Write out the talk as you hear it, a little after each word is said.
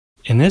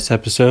In this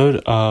episode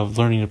of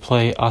Learning to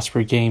Play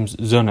Osprey Games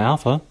Zona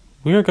Alpha,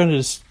 we are going to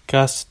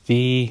discuss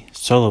the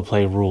solo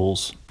play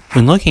rules.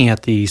 When looking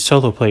at the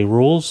solo play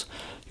rules,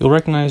 you'll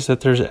recognize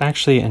that there's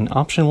actually an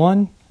option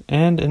 1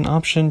 and an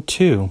option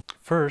 2.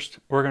 First,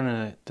 we're going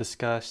to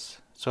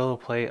discuss solo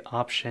play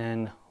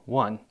option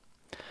 1.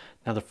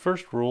 Now the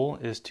first rule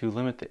is to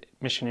limit the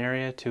mission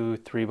area to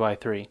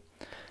 3x3.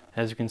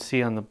 As you can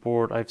see on the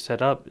board I've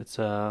set up, it's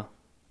a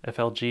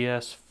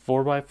FLGS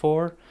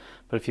 4x4,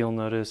 but if you'll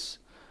notice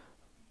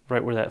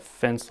right where that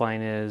fence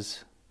line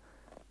is,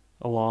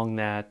 along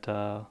that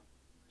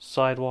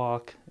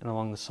sidewalk and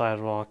along the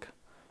sidewalk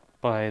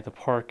by the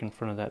park in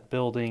front of that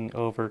building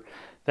over,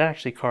 that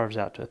actually carves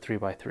out to a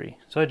 3x3.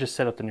 So I just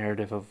set up the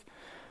narrative of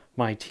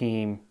my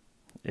team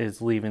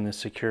is leaving the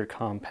secure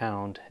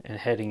compound and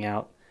heading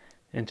out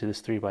into this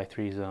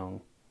 3x3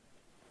 zone.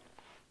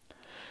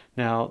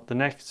 Now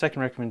the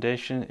second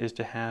recommendation is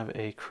to have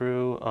a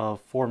crew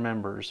of 4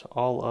 members,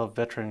 all of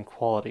veteran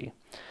quality.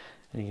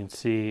 And you can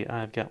see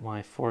I've got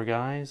my 4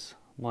 guys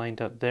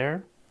lined up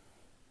there.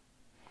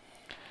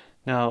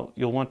 Now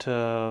you'll want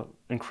to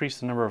increase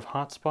the number of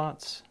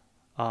hotspots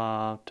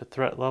to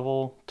threat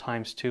level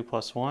times 2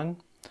 plus 1.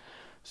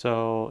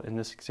 So in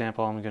this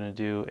example I'm going to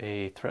do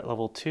a threat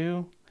level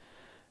 2,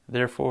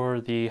 therefore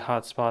the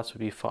hotspots would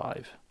be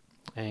 5.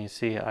 And you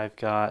see I've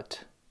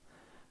got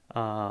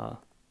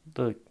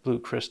the blue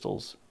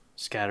crystals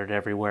scattered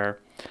everywhere,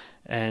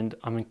 and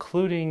I'm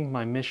including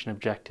my mission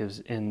objectives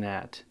in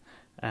that.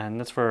 And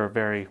that's for a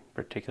very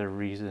particular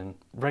reason.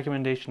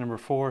 Recommendation number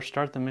 4,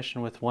 start the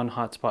mission with 1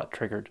 hotspot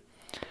triggered.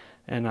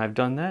 And I've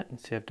done that. You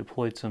see I've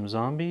deployed some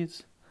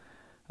zombies,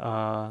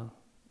 and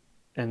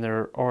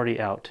they're already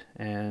out.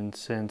 And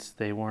since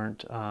they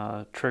weren't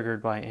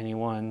triggered by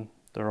anyone,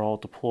 they're all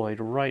deployed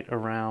right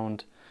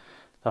around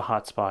the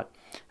hotspot.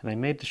 And I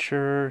made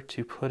sure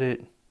to put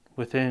it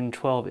within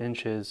 12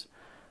 inches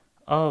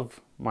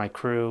of my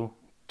crew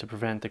to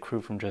prevent the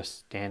crew from just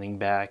standing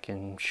back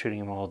and shooting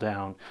them all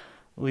down.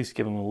 At least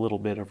give them a little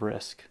bit of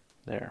risk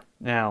there.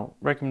 Now,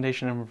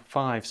 recommendation number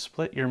 5,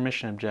 split your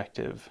mission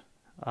objective.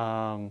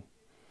 And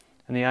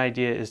the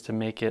idea is to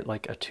make it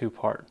like a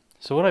 2-part.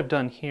 So what I've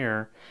done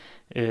here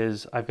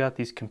is I've got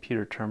these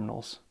computer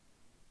terminals.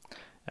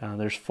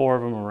 There's 4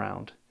 of them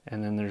around,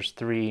 and then there's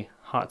 3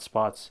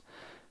 hotspots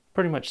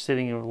pretty much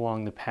sitting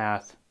along the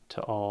path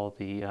to all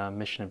the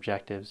mission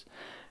objectives.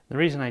 The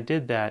reason I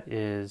did that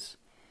is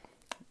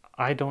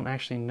I don't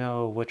actually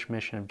know which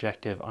mission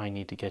objective I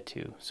need to get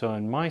to. So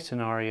in my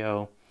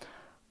scenario,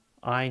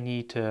 I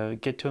need to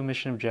get to a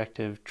mission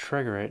objective,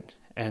 trigger it,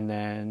 and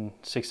then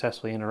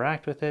successfully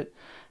interact with it,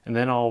 and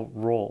then I'll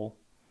roll.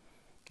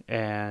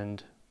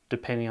 And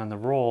depending on the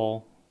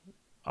roll,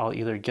 I'll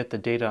either get the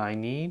data I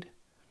need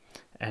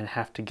and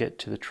have to get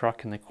to the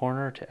truck in the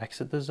corner to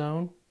exit the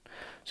zone.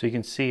 So you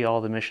can see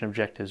all the mission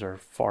objectives are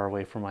far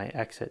away from my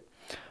exit.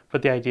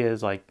 But the idea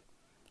is, like,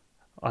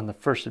 on the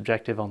first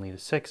objective I'll need a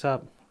 6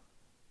 up.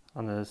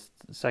 On the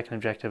second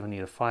objective I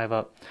need a 5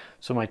 up.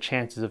 So my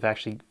chances of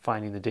actually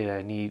finding the data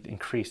I need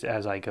increase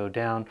as I go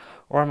down.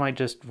 Or I might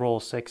just roll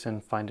 6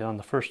 and find it on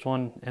the first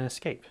one and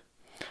escape.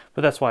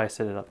 But that's why I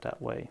set it up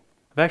that way.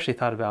 I've actually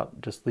thought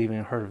about just leaving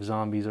a herd of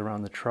zombies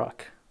around the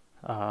truck,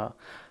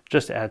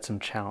 just to add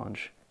some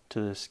challenge to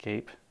the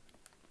escape.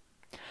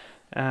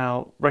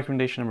 Now,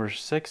 recommendation number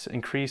 6,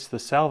 increase the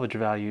salvage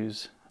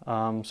values.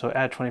 So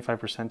add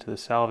 25% to the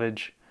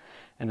salvage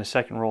and a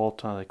second roll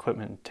to the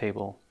equipment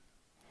table.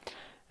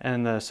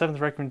 And the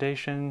 7th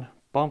recommendation,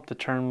 bump the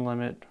term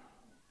limit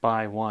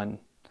by 1.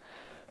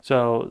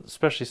 So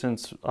especially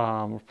since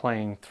we're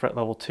playing threat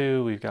level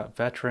 2, we've got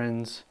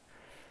veterans,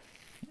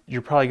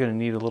 you're probably going to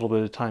need a little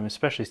bit of time,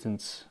 especially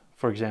since,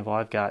 for example,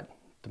 I've got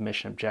the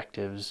mission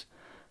objectives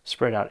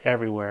spread out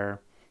everywhere.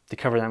 To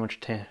cover that much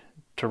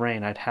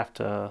terrain, I'd have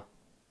to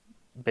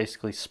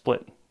basically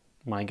split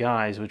my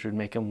guys, which would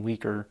make them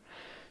weaker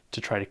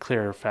to try to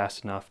clear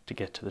fast enough to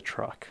get to the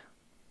truck.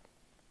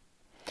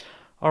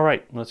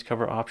 Alright, let's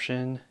cover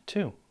option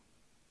 2.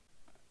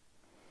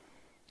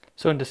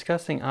 So in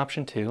discussing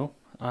option 2,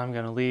 I'm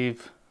going to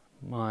leave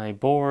my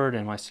board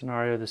and my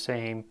scenario the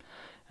same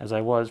as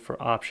I was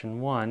for option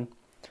 1.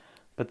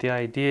 But the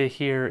idea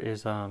here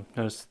is,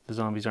 notice the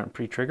zombies aren't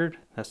pre-triggered.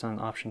 That's not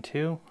an option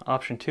 2.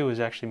 Option 2 is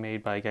actually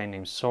made by a guy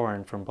named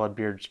Soren from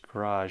Bloodbeard's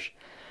Garage.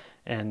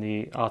 And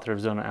the author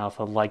of Zona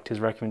Alpha liked his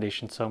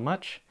recommendation so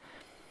much,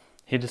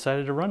 he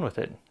decided to run with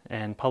it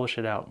and publish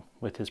it out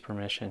with his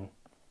permission.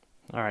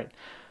 Alright,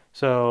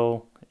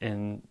 so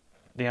in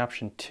the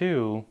option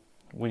 2,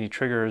 when you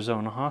trigger a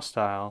zone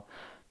hostile,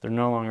 they're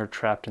no longer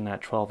trapped in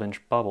that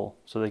 12-inch bubble,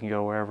 so they can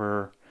go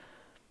wherever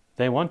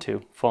they want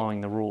to,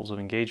 following the rules of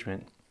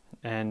engagement.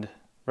 And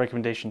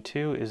recommendation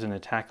 2 is an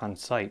attack on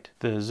sight.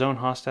 The zone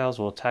hostiles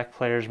will attack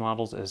players'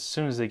 models as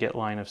soon as they get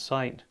line of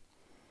sight,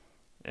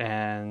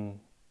 and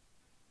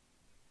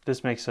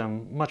this makes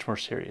them much more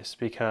serious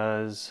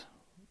because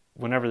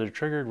whenever they're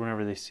triggered,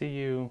 whenever they see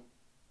you,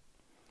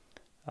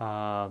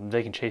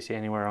 they can chase you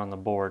anywhere on the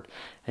board.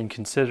 And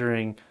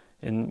considering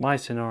in my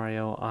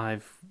scenario,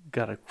 I've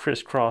got to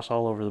crisscross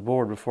all over the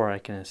board before I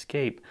can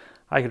escape.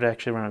 I could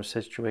actually run a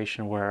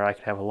situation where I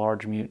could have a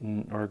large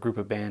mutant or a group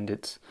of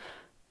bandits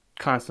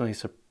constantly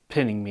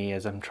pinning me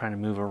as I'm trying to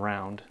move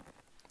around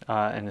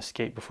and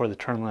escape before the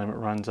turn limit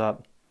runs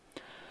up.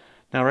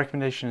 Now,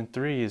 recommendation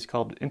 3 is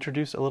called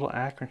Introduce a Little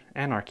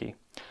Anarchy.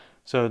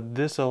 So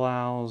this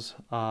allows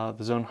the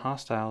zone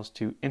hostiles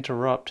to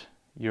interrupt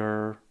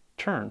your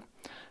turn.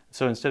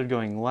 So instead of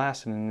going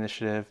last in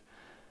initiative,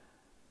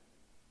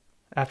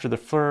 after the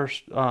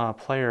first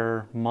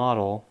player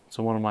model,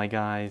 so one of my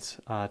guys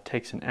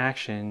takes an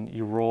action,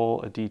 you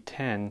roll a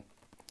d10.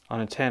 On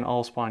a 10,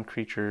 all spawn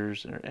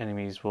creatures or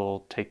enemies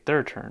will take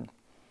their turn.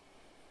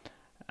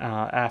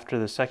 After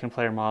the second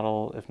player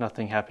model, if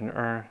nothing happened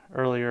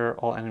earlier,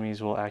 all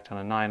enemies will act on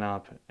a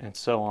 9-up, and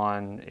so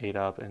on,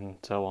 8-up, and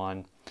so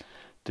on,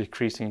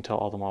 decreasing until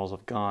all the models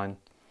have gone.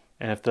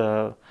 And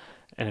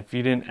if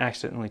you didn't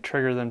accidentally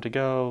trigger them to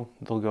go,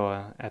 they'll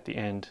go at the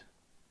end.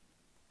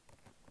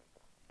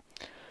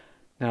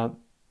 Now,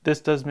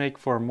 this does make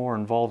for a more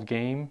involved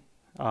game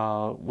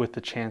with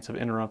the chance of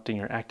interrupting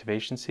your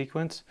activation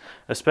sequence,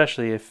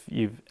 especially if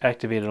you've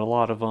activated a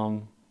lot of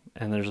them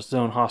and there's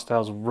zone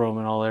hostiles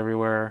roaming all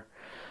everywhere.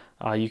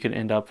 You could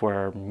end up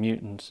where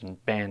mutants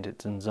and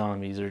bandits and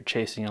zombies are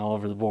chasing all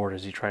over the board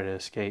as you try to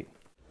escape.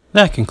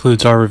 That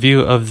concludes our review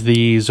of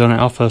the Zona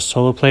Alpha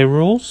solo play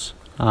rules.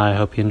 I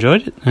hope you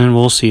enjoyed it, and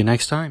we'll see you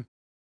next time.